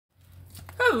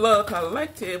Hello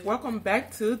collective, welcome back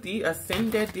to the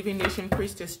Ascended Divination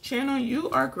Priestess channel. You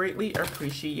are greatly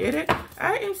appreciated.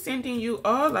 I am sending you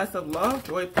all lots of love,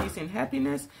 joy, peace, and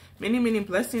happiness. Many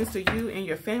blessings to you and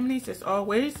your families. As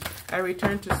always, I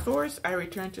return to source, I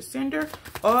return to sender.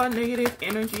 All negative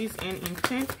energies and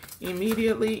intent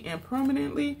immediately and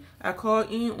permanently. I call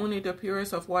in only the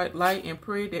purest of white light and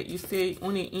pray that you stay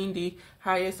only in the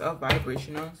highest of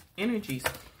vibrational energies.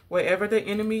 Wherever the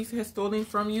enemies has stolen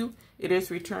from you, it is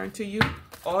returned to you.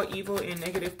 All evil and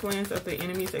negative plans of the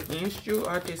enemies against you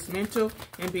are dismantled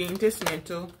and being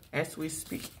dismantled as we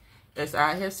speak. As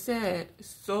I have said,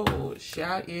 so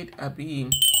shall it be.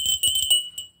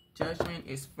 Judgment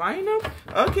is final.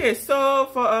 Okay, so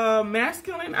for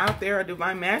masculine out there, a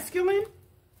divine masculine,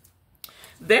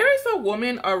 there is a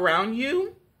woman around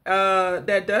you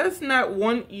that does not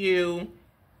want you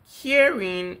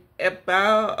caring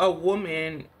about a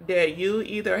woman that you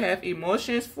either have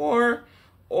emotions for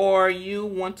or you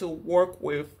want to work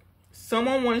with.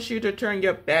 Someone wants you to turn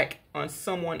your back on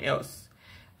someone else.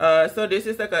 So this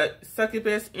is like a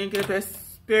succubus, incubus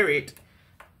spirit.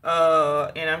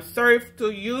 And I'm sorry to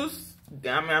use,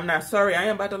 I'm not sorry. I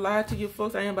am about to lie to you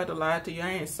folks. I am about to lie to you. I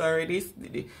ain't sorry.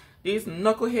 These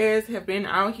knuckleheads have been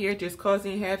out here just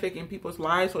causing havoc in people's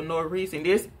lives for no reason.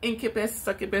 This incubus,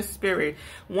 succubus spirit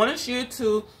wants you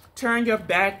to turn your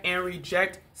back and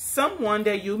reject someone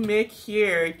that you may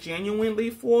care genuinely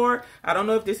for. I don't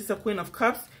know if this is a Queen of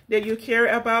Cups that you care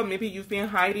about. Maybe you've been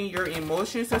hiding your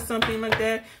emotions or something like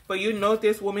that, but you know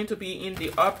this woman to be in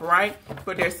the upright,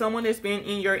 but there's someone that's been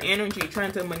in your energy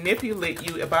trying to manipulate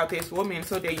you about this woman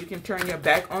so that you can turn your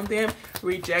back on them,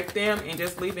 reject them, and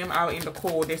just leave them out in the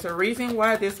cold. There's a reason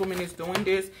why this woman is doing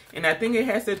this, and I think it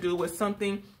has to do with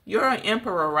something. You're an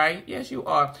emperor, right? Yes, you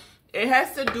are. It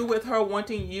has to do with her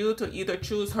wanting you to either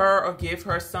choose her or give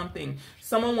her something.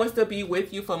 Someone wants to be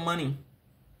with you for money.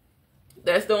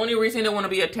 That's the only reason they want to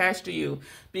be attached to you,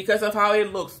 because of how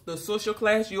it looks, the social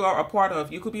class you are a part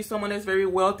of. You could be someone that's very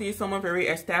wealthy, someone very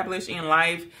established in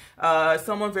life,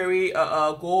 someone very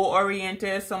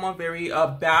goal-oriented, someone very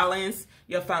balanced.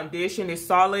 Your foundation is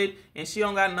solid, and she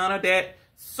don't got none of that.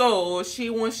 So she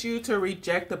wants you to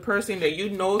reject the person that you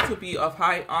know to be of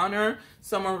high honor,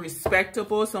 someone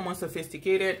respectable, someone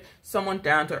sophisticated, someone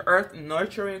down to earth,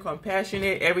 nurturing,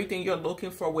 compassionate, everything you're looking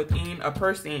for within a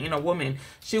person, in a woman.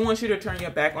 She wants you to turn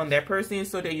your back on that person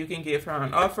so that you can give her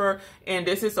an offer. And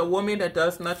this is a woman that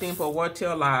does nothing but what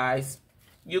tell lies.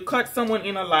 You cut someone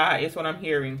in a lie is what I'm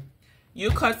hearing. You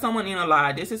cut someone in a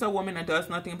lie. This is a woman that does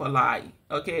nothing but lie.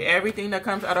 Okay, everything that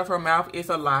comes out of her mouth is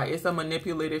a lie. It's a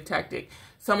manipulative tactic.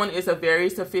 Someone is a very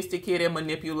sophisticated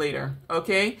manipulator.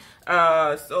 Okay,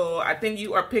 so I think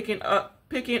you are picking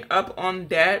up on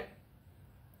that.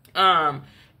 And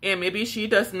maybe she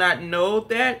does not know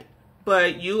that,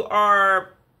 but you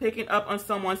are picking up on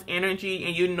someone's energy,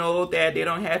 and you know that they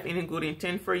don't have any good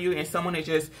intent for you, and someone is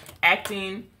just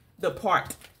acting the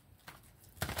part.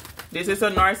 This is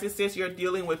a narcissist you're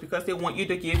dealing with because they want you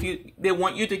to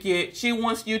give she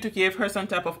wants you to give her some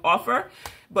type of offer,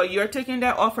 but you're taking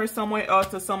that offer somewhere else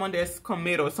to someone that's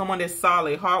committed, someone that's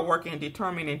solid, hardworking,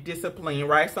 determined, and disciplined,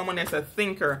 right? Someone that's a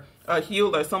thinker, a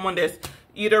healer, someone that's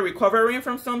either recovering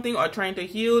from something or trying to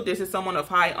heal. This is someone of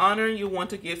high honor you want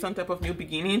to give some type of new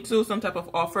beginning to, some type of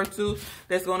offer to,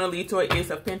 that's going to lead to an Ace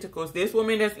of Pentacles. This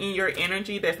woman that's in your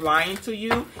energy, that's lying to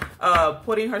you,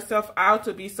 putting herself out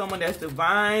to be someone that's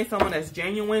divine, someone that's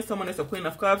genuine, someone that's a Queen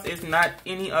of Cups, is not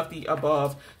any of the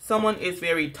above. Someone is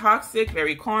very toxic,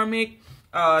 very karmic.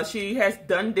 She has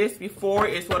done this before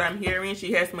is what I'm hearing.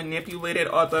 She has manipulated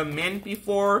other men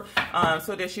before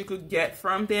so that she could get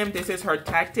from them. This is her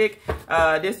tactic.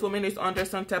 This woman is under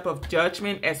some type of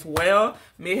judgment as well.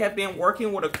 May have been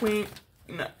working with a queen,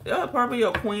 probably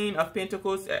a Queen of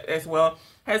Pentacles as well.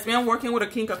 Has been working with a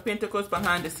King of Pentacles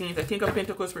behind the scenes, a King of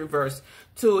Pentacles reverse,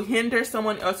 to hinder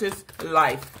someone else's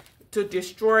life, to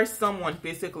destroy someone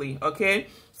basically, okay?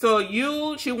 So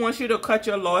she wants you to cut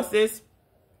your losses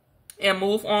and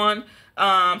move on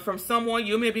from someone.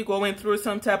 You may be going through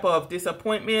some type of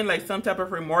disappointment, like some type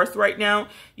of remorse right now.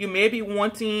 You may be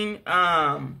wanting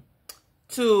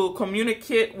to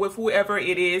communicate with whoever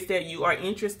it is that you are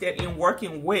interested in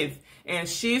working with, and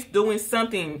she's doing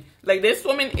something. Like, this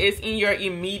woman is in your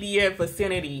immediate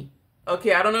vicinity.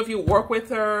 Okay, I don't know if you work with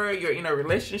her, you're in a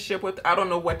relationship with, I don't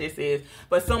know what this is,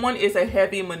 but someone is a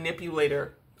heavy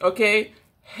manipulator. Okay,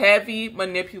 heavy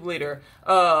manipulator.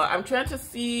 I'm trying to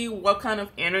see what kind of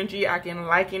energy I can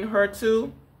liken her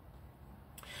to.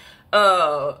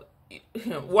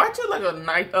 Watch it like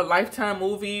a Lifetime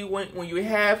movie when you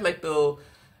have like the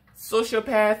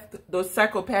sociopath, those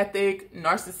psychopathic,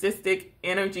 narcissistic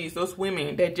energies, those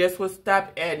women that just will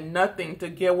stop at nothing to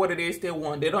get what it is they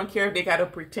want. They don't care if they got to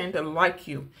pretend to like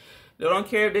you. They don't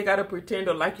care if they got to pretend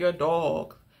to like your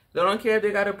dog. They don't care if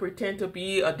they got to pretend to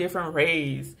be a different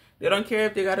race. They don't care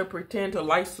if they got to pretend to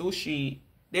like sushi.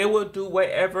 They will do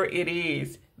whatever it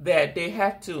is that they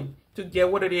have to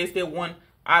get what it is they want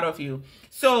out of you.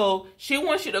 So she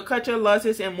wants you to cut your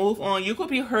losses and move on. You could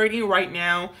be hurting right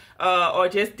now or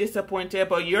just disappointed,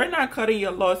 but you're not cutting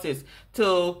your losses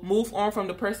to move on from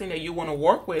the person that you want to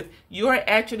work with. You are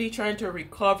actually trying to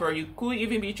recover. You could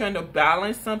even be trying to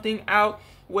balance something out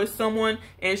with someone,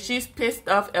 and she's pissed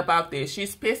off about this.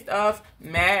 She's pissed off,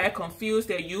 mad, confused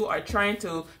that you are trying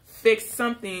to fix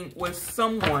something with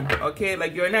someone, okay?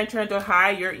 Like, you're not trying to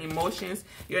hide your emotions.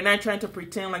 You're not trying to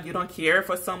pretend like you don't care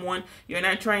for someone. You're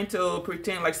not trying to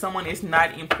pretend like someone is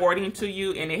not important to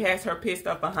you, and it has her pissed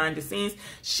off behind the scenes.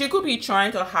 She could be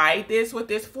trying to hide this with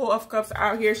this Four of Cups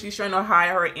out here. She's trying to hide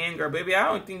her anger. Baby, I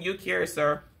don't think you care,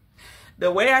 sir. The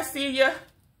way I see ya,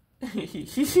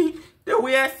 the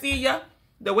way I see ya,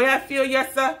 the way I feel,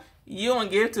 yes, sir, you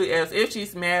don't give to us if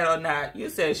she's mad or not. You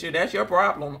said, shit, that's your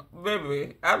problem.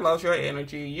 Baby, I lost your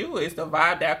energy. You is the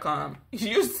vibe.com.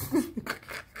 You...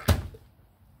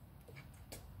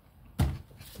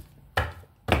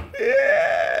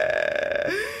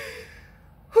 yeah.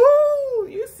 Whoo,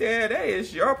 you said that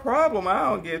is your problem. I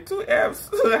don't give two F's.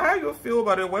 How you feel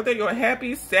about it? Whether you're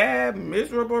happy, sad,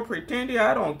 miserable, pretending,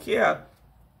 I don't care.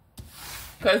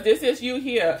 Because this is you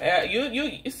here. You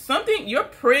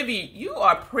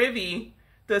are privy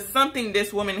to something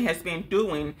this woman has been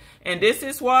doing. And this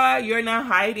is why you're not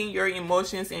hiding your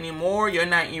emotions anymore. You're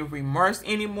not in remorse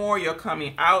anymore. You're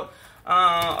coming out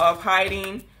of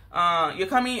hiding. You're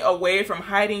coming away from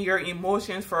hiding your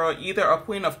emotions for either a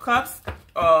Queen of Cups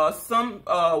or some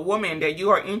woman that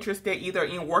you are interested either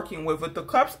in working with. With the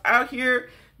Cups out here,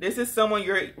 this is someone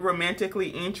you're romantically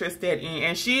interested in.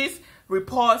 And she's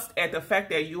repulsed at the fact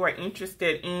that you are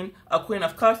interested in a Queen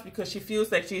of Cups because she feels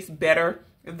like she's better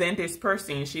than this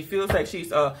person. She feels like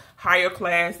she's a higher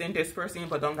class than this person,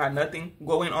 but don't got nothing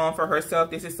going on for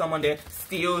herself. This is someone that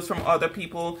steals from other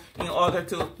people in order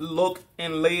to look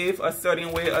and live a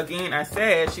certain way. Again, I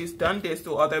said she's done this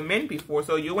to other men before.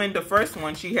 So you and the first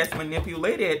one, she has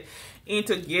manipulated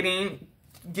into giving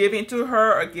to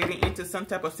her or getting into some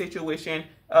type of situation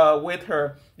with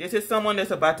her. This is someone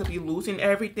that's about to be losing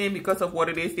everything because of what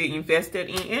it is they invested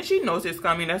in, and she knows it's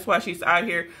coming. That's why she's out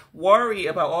here worried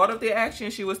about all of the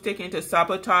action she was taking to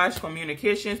sabotage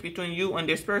communications between you and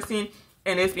this person,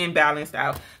 and it's been balanced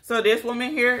out. So this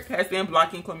woman here has been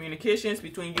blocking communications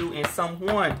between you and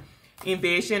someone.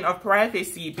 Invasion of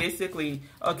privacy, basically,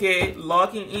 okay?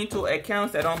 Logging into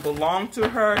accounts that don't belong to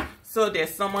her so that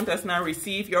someone does not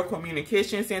receive your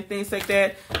communications and things like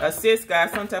that. Sis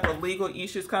got some type of legal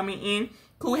issues coming in.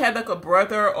 Could have like a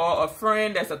brother or a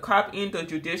friend that's a cop in the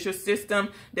judicial system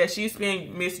that she's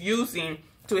been misusing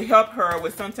to help her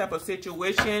with some type of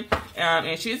situation,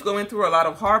 and she's going through a lot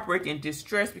of heartbreak and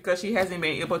distress because she hasn't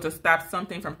been able to stop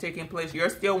something from taking place. You're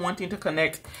still wanting to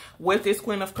connect with this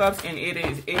Queen of Cups, and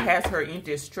it has her in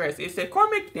distress. It said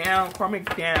karmic down,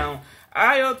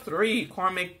 aisle 3,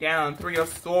 karmic down, 3 of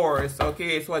Swords.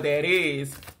 Okay, it's what that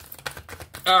is.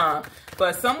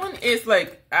 But someone is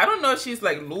like, I don't know if she's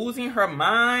like losing her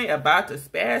mind, about to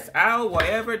spaz out,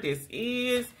 whatever this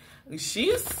is.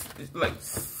 She's like,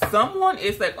 someone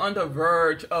is like on the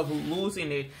verge of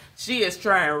losing it. She is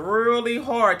trying really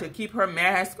hard to keep her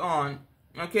mask on.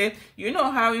 Okay, you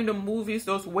know how in the movies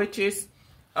those witches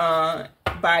by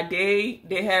day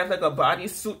they have like a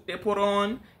bodysuit they put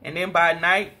on, and then by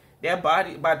night their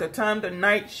body, by the time the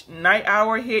night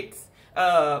hour hits,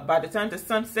 by the time the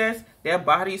sun sets, their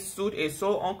bodysuit is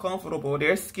so uncomfortable.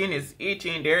 Their skin is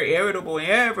itching. They're irritable and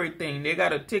everything. They got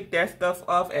to take that stuff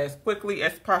off as quickly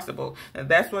as possible. And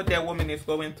that's what that woman is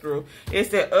going through.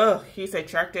 It said, he's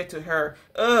attracted to her.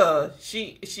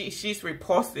 She's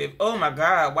repulsive. Oh my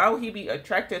God. Why would he be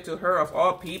attracted to her of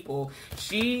all people?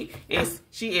 She is,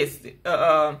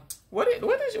 what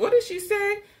did she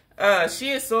say? She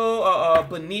is so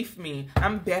beneath me.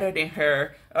 I'm better than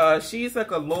her. She's like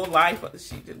a low life.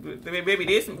 Baby,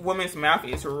 this woman's mouth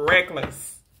is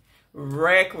reckless.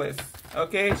 Reckless.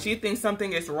 Okay? She thinks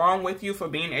something is wrong with you for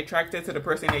being attracted to the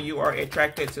person that you are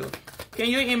attracted to. Can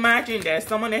you imagine that?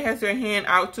 Someone that has their hand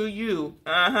out to you.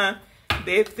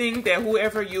 They think that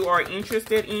whoever you are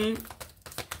interested in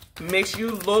makes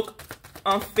you look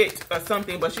unfit or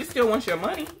something, but she still wants your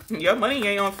money. Your money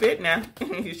ain't unfit now.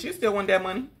 She still want that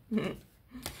money.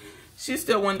 She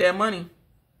still want that money.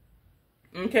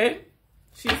 Okay?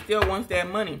 She still wants that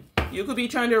money. You could be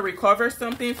trying to recover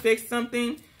something, fix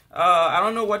something, I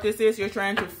don't know what this is you're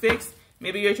trying to fix.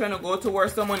 Maybe you're trying to go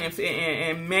towards someone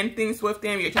and mend things with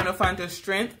them. You're trying to find the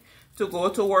strength to go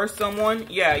towards someone.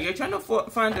 Yeah, you're trying to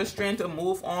find the strength to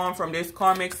move on from this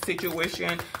karmic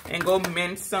situation and go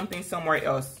mend something somewhere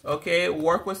else. Okay,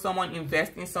 work with someone,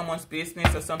 invest in someone's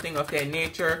business or something of that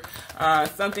nature.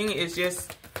 Something is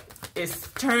just, it's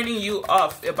turning you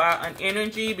off about an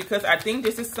energy, because I think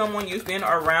this is someone you've been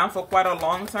around for quite a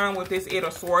long time with this Eight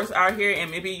of Swords out here, and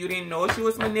maybe you didn't know she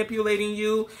was manipulating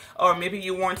you, or maybe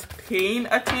you weren't paying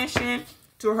attention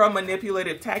to her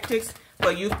manipulative tactics,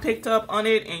 but you've picked up on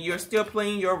it and you're still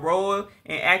playing your role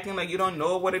and acting like you don't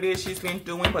know what it is she's been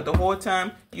doing. But the whole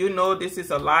time, you know this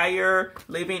is a liar,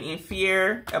 living in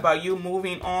fear about you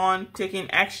moving on, taking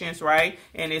actions, right?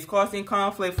 And it's causing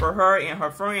conflict for her and her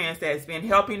friends that's been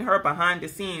helping her behind the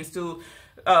scenes to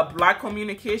block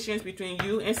communications between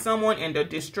you and someone, and to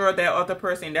destroy that other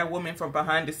person, that woman from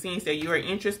behind the scenes that you are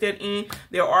interested in.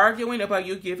 They're arguing about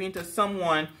you giving to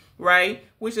someone, right,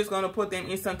 which is going to put them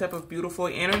in some type of beautiful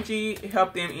energy,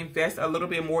 help them invest a little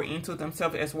bit more into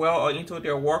themselves as well, or into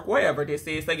their work, whatever this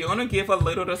is. Like, you're going to give a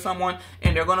little to someone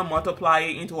and they're going to multiply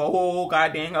it into a whole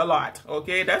goddamn a lot.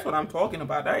 Okay, that's what I'm talking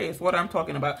about. That is what I'm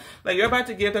talking about. Like, you're about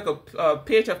to give like a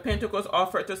Page of Pentacles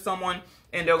offer to someone,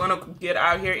 and they're going to get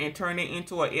out here and turn it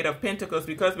into an Eight of Pentacles,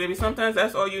 because, baby, sometimes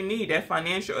that's all you need, that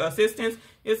financial assistance.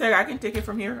 It's like, I can take it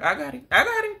from here. I got it. I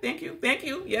got it. Thank you. Thank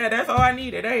you. Yeah, that's all I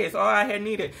needed. That is all I had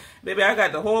needed. Baby, I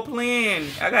got the whole plan.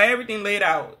 I got everything laid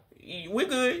out. We're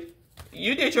good.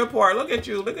 You did your part. Look at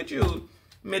you. Look at you.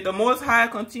 May the Most High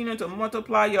continue to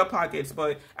multiply your pockets.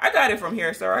 But I got it from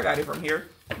here, sir. I got it from here.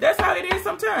 That's how it is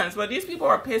sometimes. But these people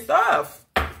are pissed off.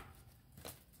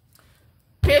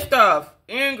 Pissed off,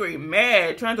 angry,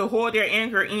 mad, trying to hold their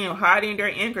anger in, hiding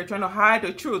their anger, trying to hide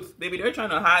the truth. Baby, they're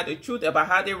trying to hide the truth about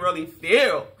how they really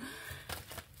feel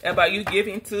about you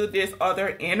giving to this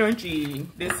other energy.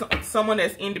 This someone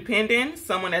that's independent,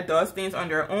 someone that does things on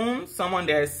their own, someone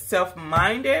that's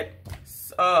self-minded,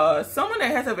 someone that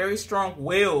has a very strong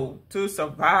will to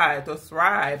survive, to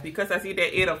thrive, because I see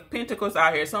that Eight of Pentacles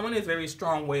out here. Someone is very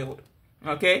strong-willed,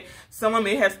 okay? Someone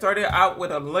may have started out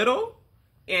with a little,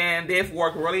 and they've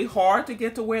worked really hard to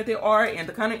get to where they are, and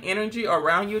the kind of energy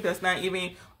around you does not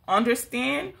even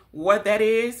understand what that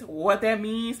is, what that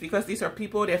means, because these are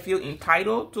people that feel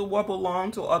entitled to what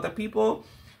belongs to other people.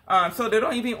 So they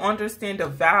don't even understand the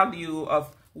value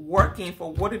of working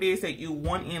for what it is that you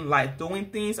want in life, doing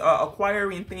things or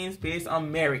acquiring things based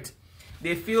on merit.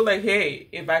 They feel like, hey,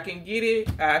 if I can get it,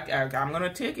 I'm going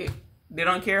to take it. They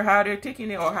don't care how they're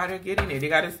taking it or how they're getting it. They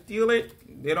got to steal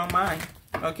it. They don't mind.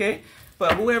 Okay?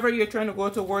 But whoever you're trying to go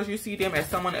towards, you see them as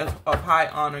someone of high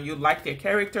honor. You like their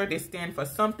character. They stand for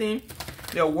something.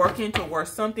 They're working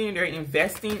towards something. They're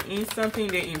investing in something.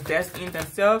 They invest in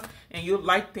themselves. And you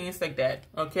like things like that.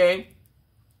 Okay?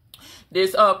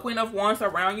 This Queen of Wands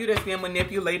around you that's been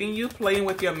manipulating you, playing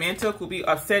with your mental, could be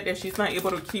upset that she's not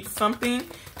able to keep something.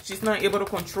 She's not able to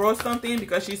control something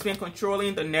because she's been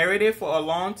controlling the narrative for a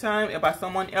long time about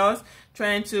someone else,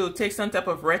 trying to take some type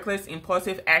of reckless,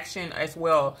 impulsive action as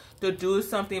well to do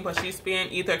something, but she's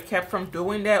been either kept from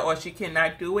doing that or she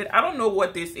cannot do it. I don't know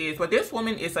what this is, but this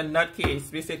woman is a nutcase,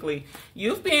 basically.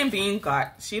 You've been being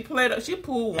got. She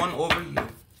pulled one over you.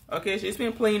 Okay, she's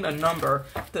been playing a number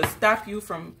to stop you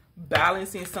from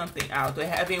balancing something out, to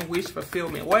having wish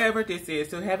fulfillment, whatever this is,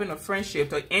 to having a friendship,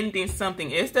 to ending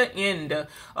something. It's the end of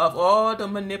all the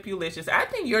manipulations. I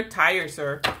think you're tired,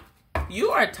 sir. You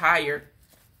are tired.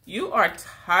 You are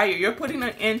tired. You're putting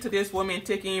an end to this woman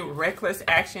taking reckless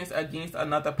actions against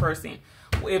another person.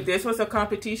 If this was a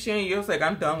competition, you're like,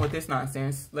 I'm done with this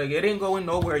nonsense. Like, it ain't going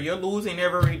nowhere. You're losing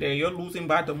every day. You're losing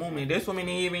by the moment. This woman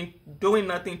ain't even doing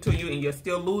nothing to you and you're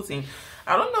still losing.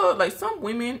 I don't know, like, some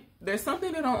women, there's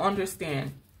something they don't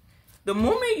understand. The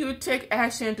moment you take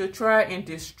action to try and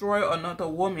destroy another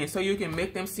woman so you can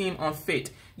make them seem unfit,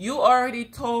 you already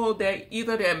told that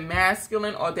either they're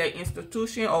masculine or their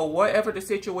institution or whatever the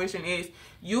situation is,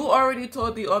 you already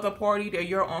told the other party that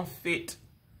you're unfit.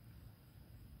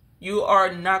 You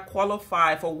are not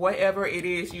qualified for whatever it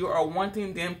is you are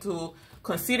wanting them to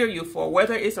consider you for,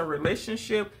 whether it's a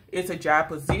relationship, it's a job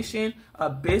position, a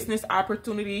business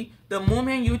opportunity. The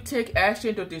moment you take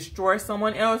action to destroy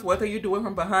someone else, whether you do it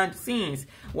from behind the scenes,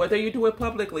 whether you do it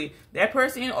publicly, that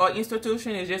person or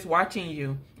institution is just watching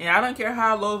you. And I don't care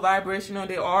how low vibrational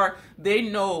they are, they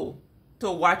know to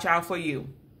watch out for you.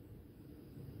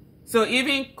 So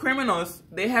even criminals,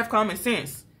 they have common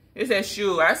sense. It says,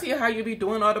 shoot, I see how you be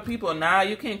doing other people. Nah,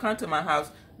 you can't come to my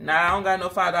house. Nah, I don't got no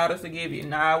 $5 to give you.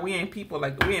 Nah, we ain't people.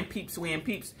 Like, we ain't peeps. We ain't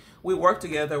peeps. We work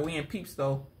together. We ain't peeps,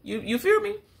 though. You feel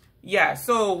me? Yeah,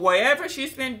 so whatever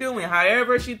she's been doing,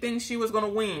 however she thinks she was going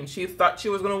to win, she thought she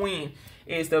was going to win,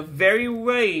 is the very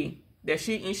way that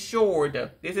she ensured,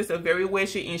 this is the very way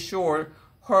she ensured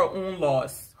her own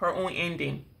loss, her own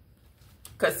ending.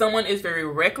 Because someone is very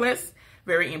reckless,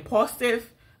 very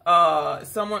impulsive,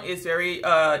 someone is very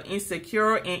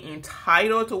insecure and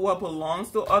entitled to what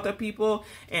belongs to other people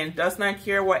and does not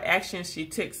care what actions she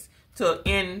takes to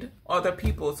end other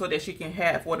people so that she can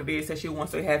have what it is that she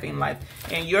wants to have in life.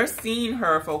 And you're seeing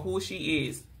her for who she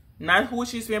is, not who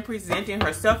she's been presenting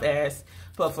herself as,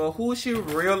 but for who she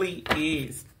really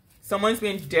is. Someone's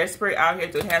been desperate out here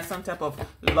to have some type of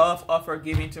love offer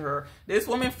given to her. This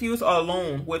woman feels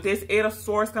alone. With this 8 of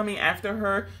Swords coming after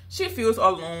her, she feels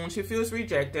alone. She feels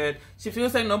rejected. She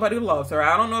feels like nobody loves her.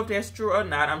 I don't know if that's true or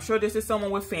not. I'm sure this is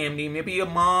someone with family. Maybe a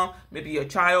mom, maybe a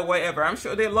child, whatever. I'm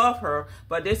sure they love her.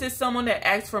 But this is someone that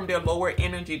acts from their lower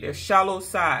energy, their shallow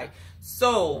side.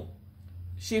 So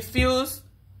she feels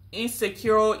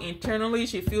insecure internally.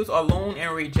 She feels alone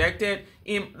and rejected.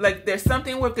 Like there's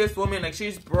something with this woman, like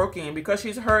she's broken because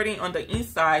she's hurting on the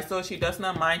inside, so she does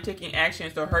not mind taking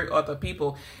actions to hurt other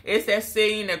people. It's that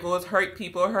saying that goes, hurt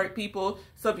people, hurt people.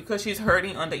 So because she's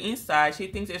hurting on the inside, she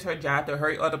thinks it's her job to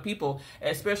hurt other people,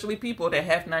 especially people that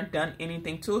have not done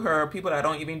anything to her, people that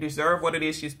don't even deserve what it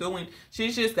is she's doing.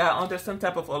 She's just got under some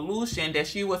type of illusion that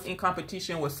she was in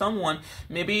competition with someone.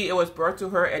 Maybe it was brought to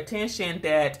her attention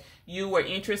that you were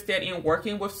interested in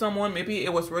working with someone. Maybe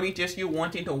it was really just you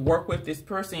wanting to work with this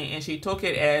person, and she took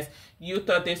it as you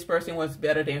thought this person was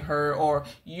better than her, or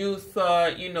you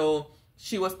thought, you know,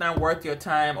 she was not worth your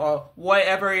time, or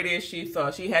whatever it is she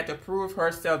thought. She had to prove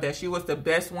herself that she was the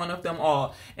best one of them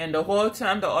all. And the whole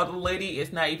time the other lady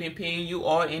is not even paying you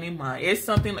all any mind. It's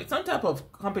something like some type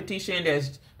of competition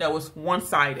that was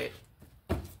one-sided.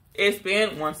 It's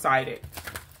been one-sided.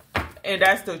 And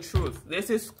that's the truth. This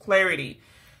is clarity.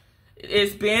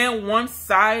 It's been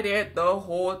one-sided the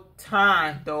whole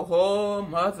time. The whole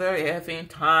mother effing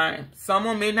time.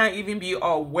 Someone may not even be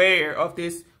aware of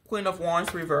this Queen of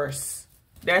Wands reverse.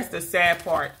 That's the sad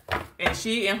part. And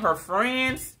she and her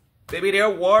friends, maybe they're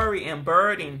worried and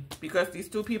burdened because these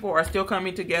two people are still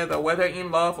coming together, whether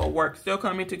in love or work, still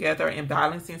coming together and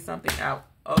balancing something out.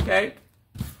 Okay?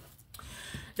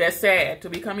 That's sad, to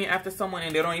be coming after someone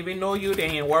and they don't even know you, they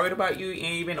ain't worried about you, ain't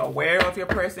even aware of your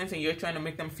presence, and you're trying to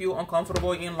make them feel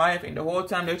uncomfortable in life, and the whole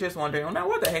time they're just wondering, oh, now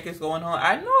what the heck is going on?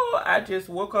 I know I just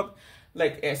woke up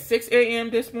like at 6 a.m.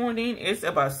 this morning. It's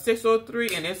about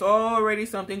 6:03 and it's already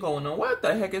something going on. What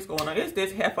the heck is going on? Is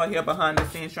this heifer here behind the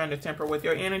scenes trying to tamper with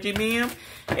your energy, ma'am?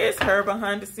 It's her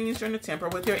behind the scenes trying to tamper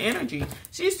with your energy.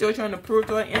 She's still trying to prove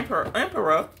to an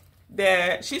emperor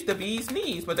that she's the bee's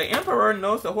knees, but the emperor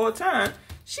knows the whole time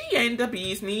she ain't the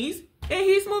bee's knees, and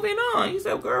he's moving on. He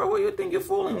said, girl, what do you think you're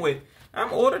fooling with?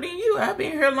 I'm older than you. I've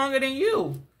been here longer than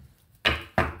you.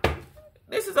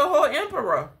 This is a whole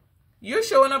emperor. You're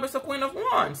showing up as a Queen of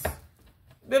Wands.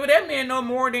 Baby, that man know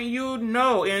more than you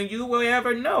know, and you will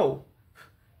ever know.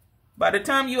 By the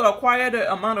time you acquire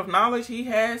the amount of knowledge he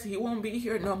has, he won't be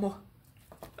here no more.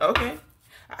 Okay?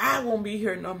 I won't be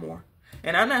here no more.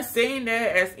 And I'm not saying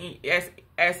that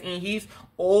as in he's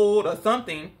old or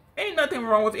something. Ain't nothing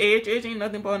wrong with age. Age ain't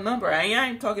nothing but a number. I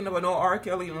ain't talking about no R.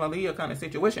 Kelly and Aaliyah kind of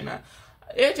situation now.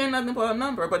 Age ain't nothing but a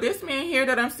number. But this man here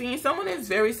that I'm seeing, someone is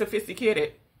very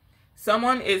sophisticated.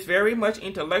 Someone is very much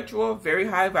intellectual, very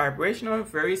high vibrational,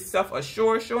 very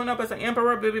self-assured, showing up as an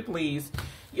emperor, baby, please.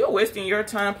 You're wasting your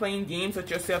time playing games with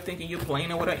yourself thinking you're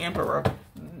playing with an emperor.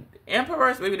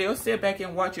 Emperors, baby, they'll sit back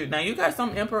and watch you. Now, you got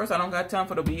some emperors, I don't got time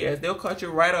for the BS. They'll cut you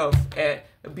right off at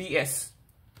BS.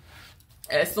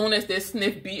 As soon as they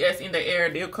sniff BS in the air,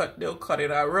 they'll cut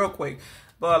it out real quick.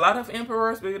 But a lot of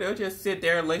emperors, baby, they'll just sit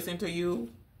there and listen to you.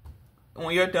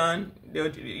 When you're done,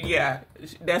 yeah,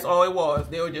 that's all it was.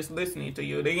 They were just listening to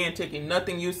you. They ain't taking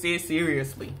nothing you said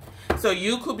seriously. So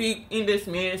you could be in this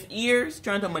man's ears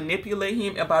trying to manipulate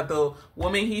him about the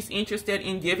woman he's interested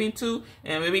in giving to.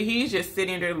 And maybe he's just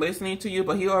sitting there listening to you,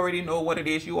 but he already know what it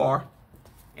is you are.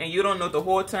 And you don't know the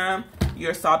whole time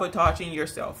you're sabotaging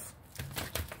yourself.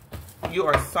 You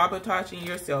are sabotaging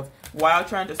yourself while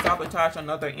trying to sabotage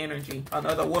another energy,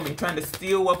 another woman, trying to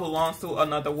steal what belongs to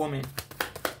another woman.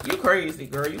 You crazy,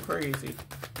 girl. You crazy.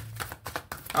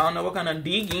 I don't know what kind of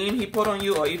D game he put on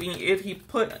you, or even if he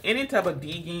put any type of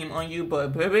D game on you,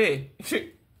 but baby,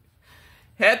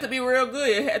 had to be real good.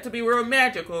 It had to be real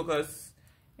magical, because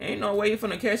ain't no way you're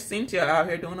finna catch Cynthia out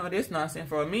here doing all this nonsense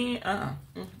for me.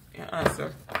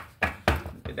 Sir.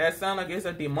 That sounds like it's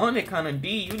a demonic kind of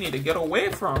D you need to get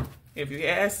away from, if you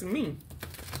ask me.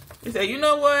 He said, you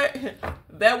know what?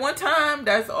 That one time,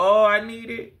 that's all I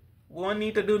needed. Won't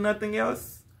need to do nothing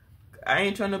else. I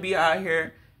ain't trying to be out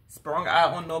here sprung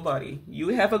out on nobody. You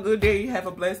have a good day. You have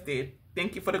a blessed day.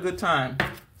 Thank you for the good time.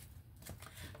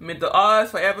 May the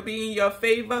odds forever be in your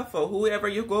favor for whoever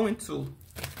you're going to.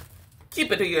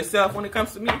 Keep it to yourself when it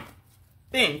comes to me.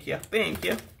 Thank you. Thank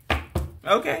you.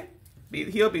 Okay?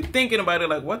 He'll be thinking about it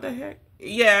like, what the heck?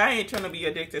 Yeah, I ain't trying to be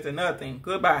addicted to nothing.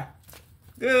 Goodbye.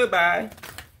 Goodbye.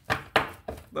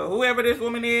 But whoever this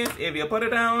woman is, if you put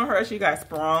it down on her, she got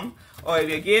sprung. Or if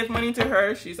you give money to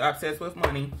her, she's obsessed with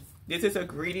money. This is a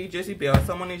greedy Jezebel.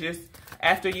 Someone is just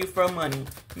after you for money.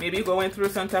 Maybe going through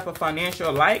some type of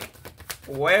financial like,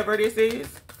 whatever this is.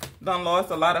 Done lost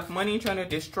a lot of money trying to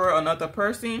destroy another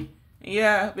person.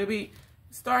 Yeah, baby,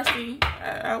 Starcy,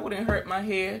 I wouldn't hurt my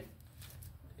head.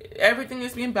 Everything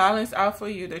is being balanced out for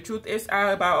you. The truth is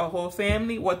out about a whole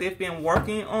family, what they've been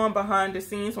working on behind the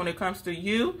scenes when it comes to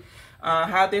you,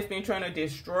 how they've been trying to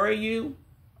destroy you.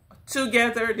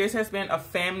 Together, this has been a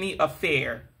family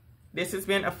affair. This has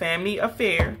been a family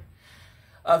affair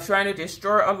of trying to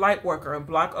destroy a light worker,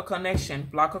 block a connection,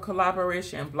 block a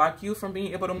collaboration, block you from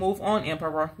being able to move on,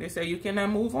 Emperor. They say you cannot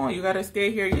move on. You got to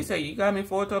stay here. You say you got me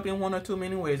fucked up in one or too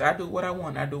many ways. I do what I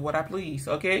want. I do what I please,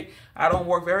 okay? I don't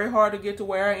work very hard to get to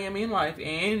where I am in life.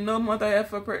 Ain't no mother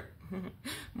effing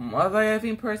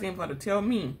person going to tell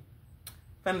me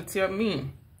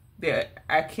that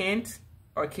I can't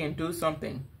or can't do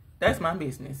something. That's my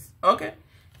business, okay?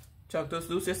 Chuck those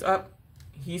Lucis up.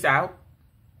 He's out.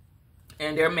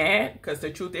 And they're mad because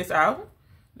the truth is out.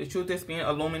 The truth is being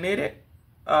illuminated.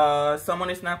 Someone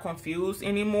is not confused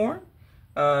anymore.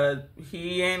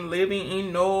 He ain't living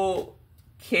in no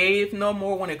cave no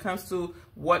more when it comes to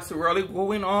what's really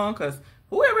going on. Because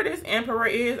whoever this emperor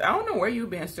is, I don't know where you've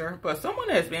been, sir. But someone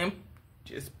has been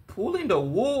just pulling the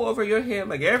wool over your head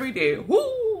like every day.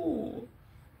 Woo!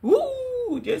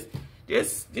 Woo! Just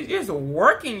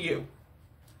working you.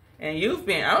 And you've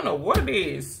been, I don't know what it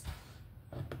is.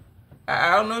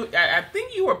 I don't know. I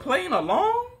think you were playing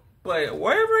along, but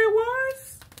whatever it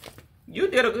was, you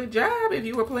did a good job if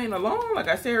you were playing along, like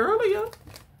I said earlier.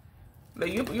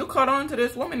 Like you caught on to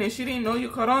this woman and she didn't know you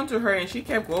caught on to her and she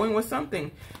kept going with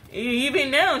something.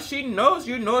 Even now, she knows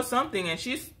you know something and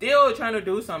she's still trying to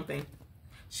do something.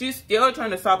 She's still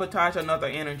trying to sabotage another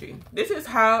energy. This is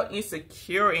how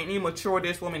insecure and immature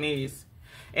this woman is.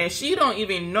 And she don't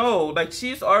even know, like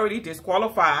she's already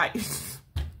disqualified.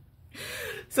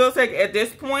 So it's like at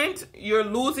this point, you're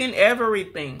losing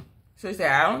everything. So he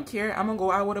said, I don't care. I'm going to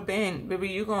go out with a bang. Baby,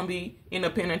 you're going to be in the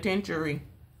penitentiary.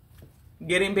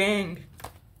 Getting banged.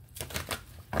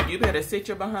 You better sit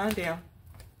your behind down.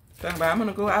 Talking about, I'm going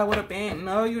to go out with a bang.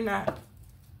 No, you're not.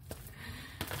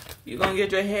 You're going to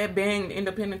get your head banged in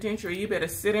the penitentiary. You better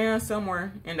sit down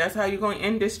somewhere. And that's how you're going to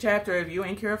end this chapter if you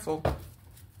ain't careful.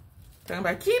 Talking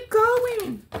about, keep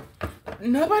going.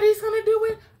 Nobody's going to do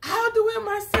it. I'll do it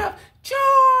myself.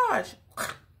 Charge!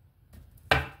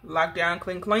 Lockdown,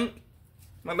 clink, clink.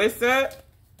 Melissa,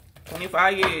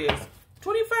 25 years.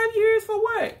 25 years for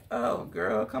what? Oh,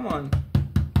 girl, come on.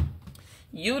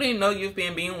 You didn't know you've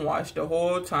been being watched the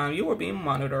whole time. You were being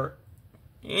monitored.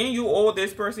 And you owe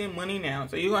this person money now.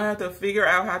 So you're going to have to figure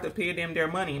out how to pay them their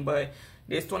money. But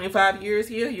this 25 years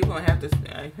here, you're going to have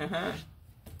to...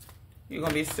 You're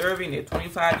going to be serving it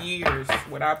 25 years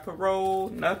without parole,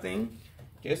 nothing.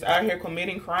 Just out here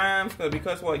committing crimes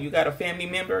because what? You got a family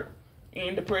member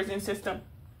in the prison system?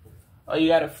 Or you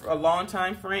got a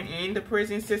long-time friend in the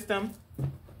prison system?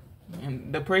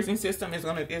 And the prison system is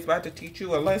about to teach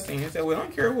you a lesson. It said, well, I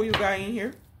don't care who you got in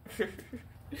here.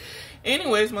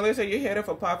 Anyways, Melissa, you're headed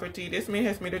for poverty. This man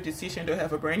has made a decision to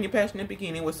have a brand new passionate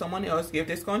beginning with someone else. Give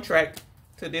this contract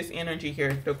to this energy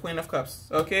here, the Queen of Cups.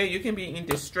 Okay, you can be in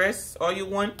distress all you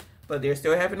want, but they're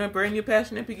still having a brand new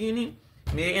passionate beginning.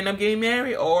 May end up getting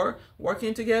married or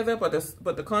working together, but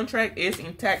the contract is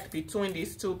intact between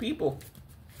these two people.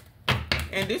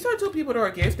 And these are two people that are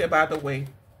gifted, by the way.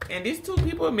 And these two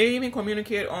people may even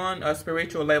communicate on a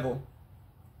spiritual level.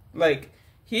 Like,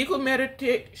 he could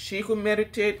meditate, she could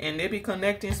meditate, and they be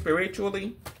connecting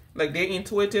spiritually. Like, they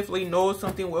intuitively know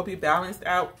something will be balanced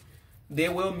out. They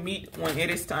will meet when it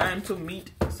is time to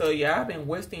meet. So, yeah, I've been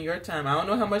wasting your time. I don't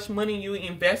know how much money you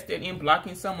invested in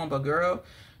blocking someone, but girl,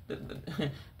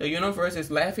 the universe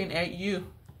is laughing at you.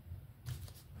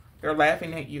 They're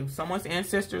laughing at you. Someone's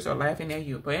ancestors are laughing at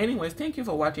you. But anyways, thank you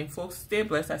for watching, folks. Stay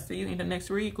blessed. I'll see you in the next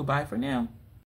read. Goodbye for now.